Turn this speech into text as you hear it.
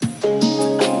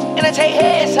Gonna take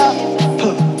heads up.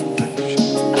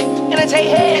 Gonna take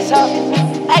heads up.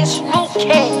 I got some new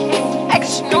kid. I got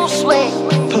some new swag.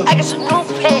 I got some new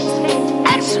pet.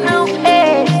 I got some new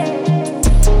pet.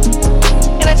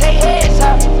 Gonna take heads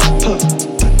up.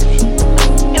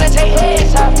 Gonna take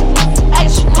heads up. I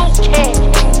got some new kid.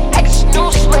 I got some new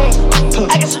swag.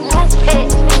 I got some new pet.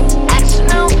 I got some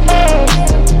new pet.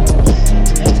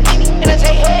 Gonna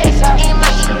take heads up. And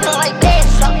my shit look like bad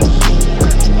stuff.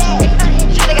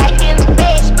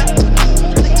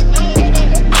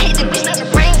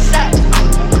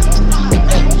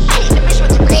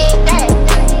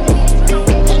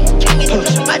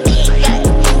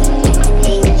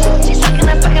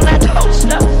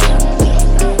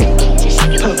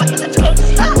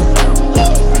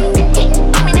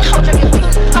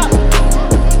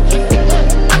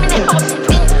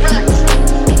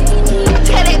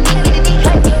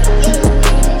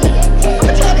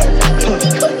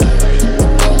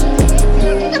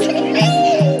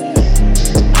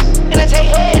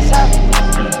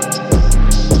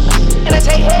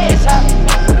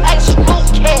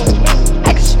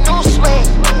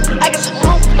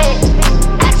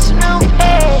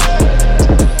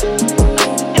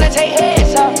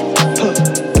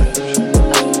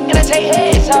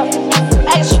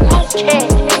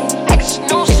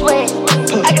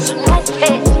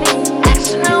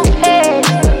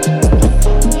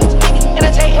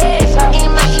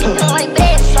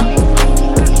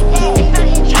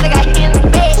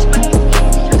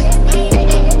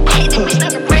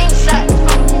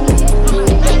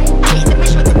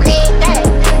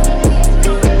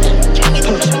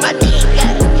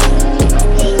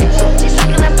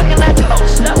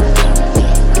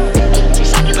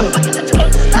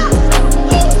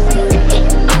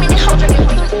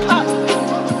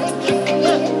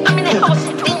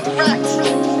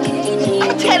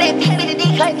 Tell that bitch to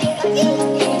D-cut.